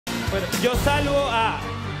Bueno, yo salvo a...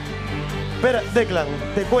 Espera, Declan,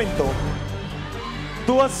 te cuento.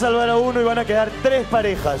 Tú vas a salvar a uno y van a quedar 3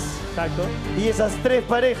 parejas. Exacto. Y esas 3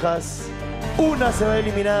 parejas, una se va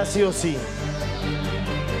eliminada sí o sí.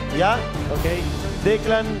 ¿Ya? Ok.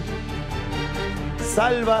 Declan,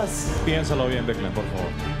 salvas. Piénsalo bien, Declan, por favor.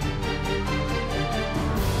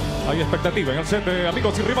 Hay expectativa en el set de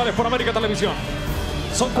Amigos y Rivales por América Televisión.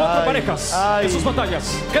 Son 4 parejas en sus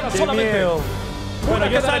batallas. Queda solamente miedo. Bueno,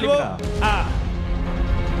 yo queda salvo eliminada. a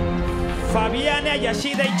Fabiana,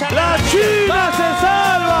 Yashida y Chana. ¡La China se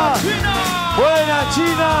salva! ¡Buena,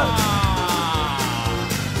 China!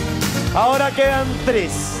 Ahora quedan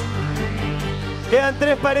 3. Quedan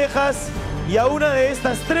 3 parejas y a una de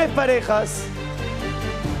estas 3 parejas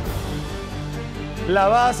la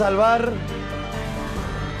va a salvar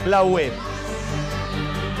la web.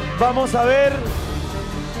 Vamos a ver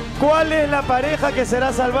cuál es la pareja que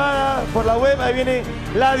será salvada por la web. Ahí viene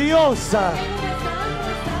la diosa.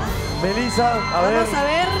 Melissa, a ver. Vamos a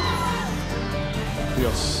ver.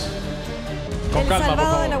 Dios. Con El calma, por salvado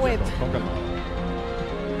favor. de la web. Con calma.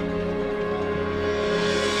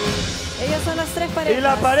 Ellas son las 3 parejas. Y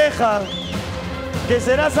la pareja que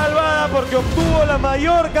será salvada porque obtuvo la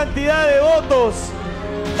mayor cantidad de votos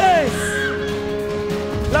es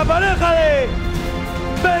la pareja de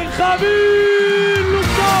Benjamín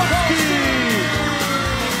Lukowski.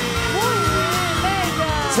 Muy bien,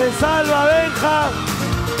 Benja. Se salva Benja.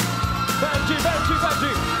 Benji.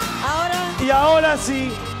 Ahora, Y ahora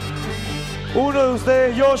sí, uno de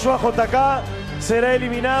ustedes, Joshua JK, será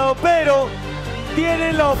eliminado, pero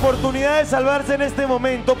tienen la oportunidad de salvarse en este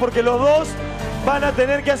momento porque los dos van a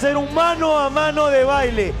tener que hacer un mano a mano de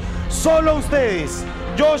baile. Solo ustedes,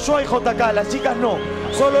 Joshua y JK, las chicas no.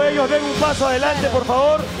 Solo ellos den un paso adelante, por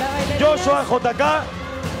favor. Joshua, JK.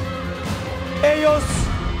 Ellos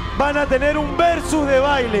van a tener un versus de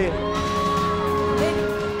baile.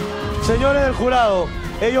 Señores del jurado,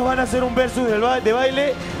 ellos van a hacer un versus de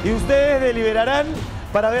baile y ustedes deliberarán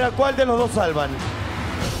para ver a cuál de los dos salvan.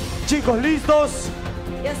 Chicos, ¿listos?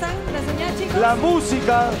 ¿ya están? ¿La señal, chicos? La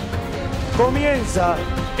música comienza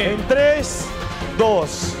en 3,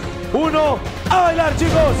 2, 1. ¡A bailar,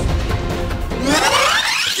 chicos!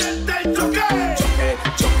 Siente el choque. Choque,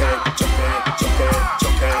 choque, choque, choque,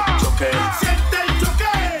 choque, choque. Siente el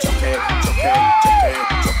choque. Choque, choque, choque,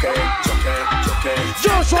 choque, choque, choque.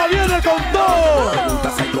 ¡Joshua viene con todo!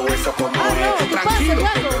 Preguntas algo eso como es. Tranquilo,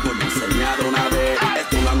 que te voy a enseñar una vez.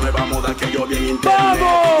 Es una nueva moda que yo bien internet.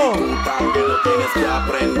 ¡Vamos! Tú también lo tienes que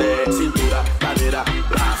aprender. Cintura, cadera,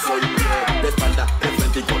 brazo y pie. De espalda, de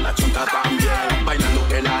frente y con la chunta también. Bailando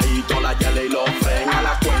peladito, la yale y lo fren. A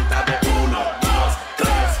la cuenta de 1, 2, 3.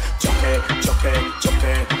 Choque, choque,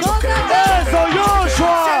 choque, choque. ¡Eso,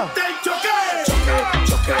 Joshua! Siente el choque. Choque,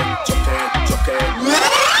 choque, choque, choque.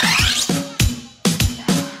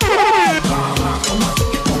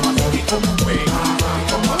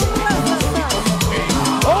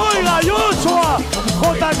 ¡Oiga, Joshua!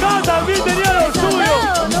 JK también tenía lo suyo.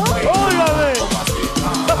 ¡Óigame!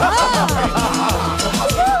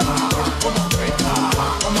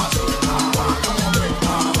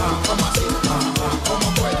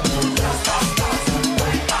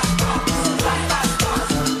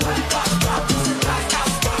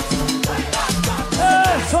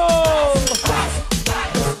 ¡Eso!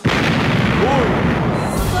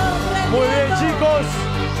 Muy bien, chicos.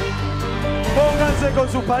 Pónganse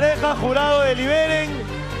con sus parejas, jurado, deliberen.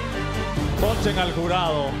 Ponchen al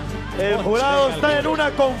jurado. El Ponchen jurado al está en jurado. una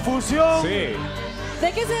confusión. Sí.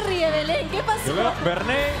 ¿De qué se ríe, Belén? ¿Qué pasó? Yo veo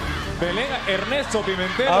Belén, Ernesto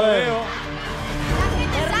Pimentel, A lo ver. veo.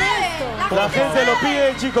 Ernesto. La gente lo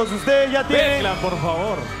pide, chicos. Ustedes ya tienen. Declan, por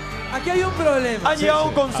favor. Aquí hay un problema. ¿Han llegado a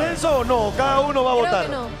un consenso o no? Cada uno va a Creo votar.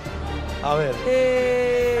 que no. A ver,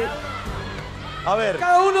 a ver.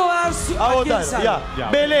 Cada uno va a dar su, A a votar, quién sabe. ya.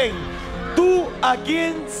 Belén, ¿tú a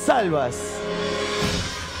quién salvas?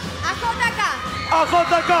 A JK. A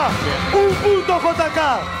JK. Un punto, JK.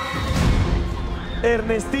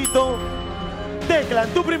 Ernestito. Declan,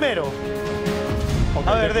 tú primero. Ok,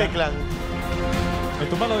 A ver, Declan. ¿En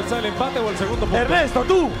tu mano está el empate o el segundo punto? Ernesto,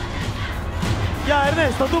 tú. Ya,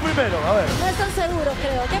 Ernesto, tú primero. A ver. No están seguros,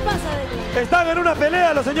 creo. ¿Qué pasa, Belén? Están en una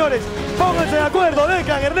pelea los señores. Pónganse de acuerdo,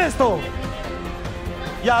 Declan, Ernesto.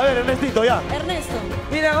 Ya, a ver, Ernestito, ya. Ernesto.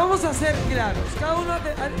 Mira, vamos a ser claros. Cada uno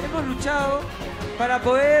hemos luchado para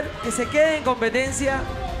poder que se quede en competencia.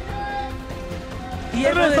 Y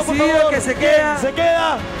hemos Ernesto, por decidido favor. que se ¿Quién queda. se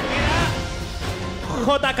queda?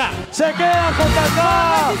 JK. Se queda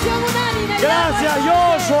JK. Decisión unánime. Gracias,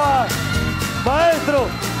 Joshua. Maestro.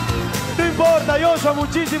 No importa, Joshua,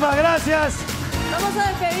 muchísimas gracias. Vamos a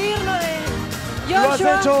despedirnos de Lo has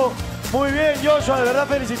Joshua. hecho muy bien, Joshua. De verdad,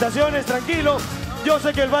 felicitaciones. Tranquilo. Yo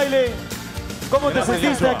sé que el baile... ¿Cómo te Gracias,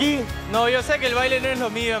 sentiste Joshua. aquí? No, yo sé que el baile no es lo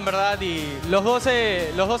mío, en verdad, y las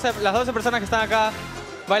 12 personas que están acá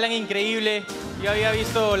bailan increíble. Yo había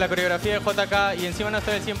visto la coreografía de JK y encima no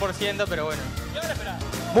estoy al 100%, pero bueno.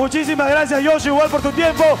 Muchísimas gracias, Joshua, igual por tu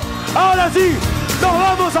tiempo. Ahora sí, nos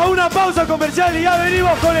vamos a una pausa comercial y ya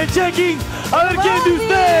venimos con el check-in. A ver quién de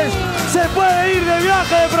ustedes se puede ir de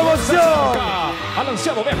viaje de promoción. Al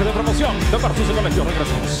ansiado viaje de promoción de parte de colegios.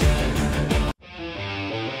 Regresamos.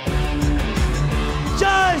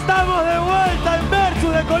 Ya estamos de vuelta en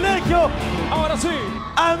Versus de Colegio. Ahora sí.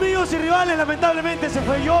 Amigos y rivales, lamentablemente se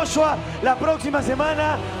fue Joshua. La próxima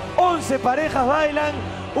semana 11 parejas bailan.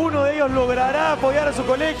 Uno de ellos logrará apoyar a su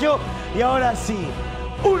colegio. Y ahora sí,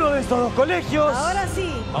 uno de estos dos colegios Ahora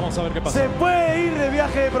sí. Vamos a ver qué pasa. se puede ir de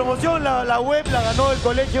viaje de promoción. La web la ganó el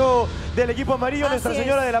colegio del equipo amarillo, Así Nuestra es.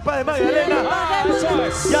 Señora de la Paz de Magdalena. Eso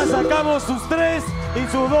es. Ya sacamos sus 3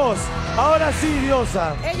 y sus 2. Ahora sí,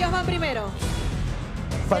 Diosa. Ellos van primero.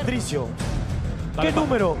 Patricio, Dale, ¿qué pa.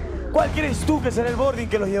 número? ¿Cuál crees tú que será el boarding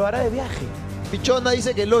que los llevará de viaje? Pichona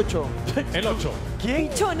dice que el 8. El 8.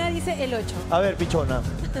 ¿Quién? Chona dice el 8. A ver, Pichona.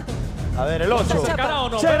 A ver, el 8. ¿Se quedará o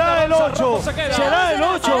no? Será el 8. Rojo se queda. Será el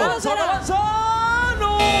 8.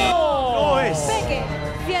 ¡No! No es. Peque,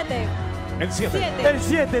 7. El 7. 7. El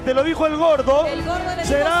 7, te lo dijo el gordo. El gordo le dijo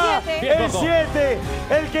Será 7. Bien, el gordo. 7,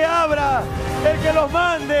 el que abra, el que los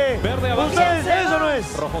mande. Verde avanza. Ustedes, eso no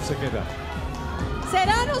es. Rojo se queda.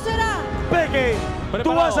 ¿Será o no será? Peque, tú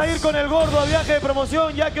Preparados. vas a ir con el gordo a viaje de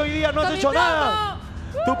promoción ya que hoy día no has Con mi hecho promo. nada.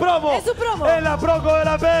 Tu promo. Es su promo. Es la promo de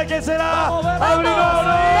la Peque, será. Vamos, verde.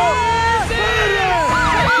 ¡Abridoro! ¡Sigue!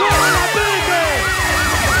 ¡Gol la Peque!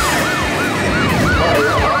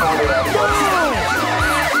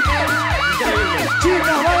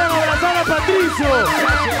 Chicas, vayan a abrazar a Patricio.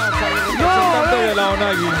 No, a Representante ver. de la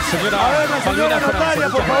ONAGI, señora A ver, la señora Malvina notaria, Francia.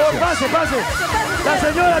 por Muchas favor, gracias. pase, pase. La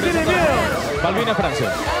señora tiene miedo. Malvina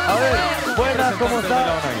Francia. A ver, buenas, ¿cómo Representante de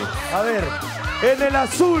la está? ONAGI. A ver, en el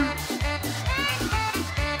azul,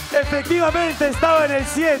 efectivamente estaba en el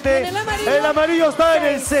 7. En el amarillo, El amarillo estaba en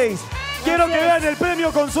el 6. Quiero Así que es. vean el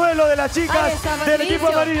premio consuelo de las Ahí chicas está, del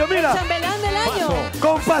equipo Patricio, amarillo. El Mira, chambelán del año.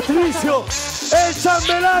 con Patricio, el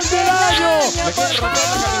chambelán del año. Por favor.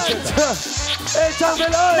 El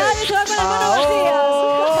chambelán. Nadie se va con las manos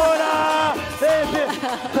Ahora.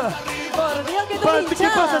 Por Dios, que ¿Qué estoy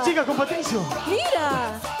pasa, hinchada. chicas, con Patricio?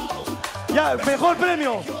 Mira. Ya, mejor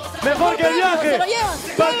premio. Mejor que el premio, viaje. se lo llevan.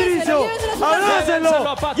 Patricio, Llévenselo a su casa. abrácenlo. Llévenselo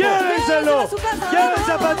a Pato. Llévenselo. Llévenselo a su casa.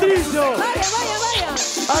 Llévense a Vamos. Patricio. Vaya, vaya,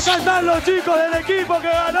 vaya. Acá están los chicos del equipo que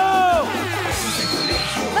ganó.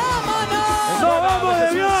 ¡Vámonos! Nos vamos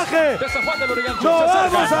de viaje. De San Juan del Urigancho. Nos se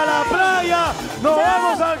acerca. vamos a la playa. Nos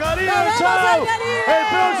vamos al Caribe. Nos vamos Chao. al Caribe. El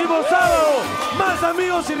próximo sábado, más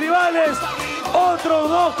amigos y rivales. Otros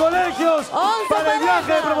 2 colegios 11 para el viaje de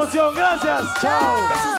parejas. promoción. Gracias. Chao.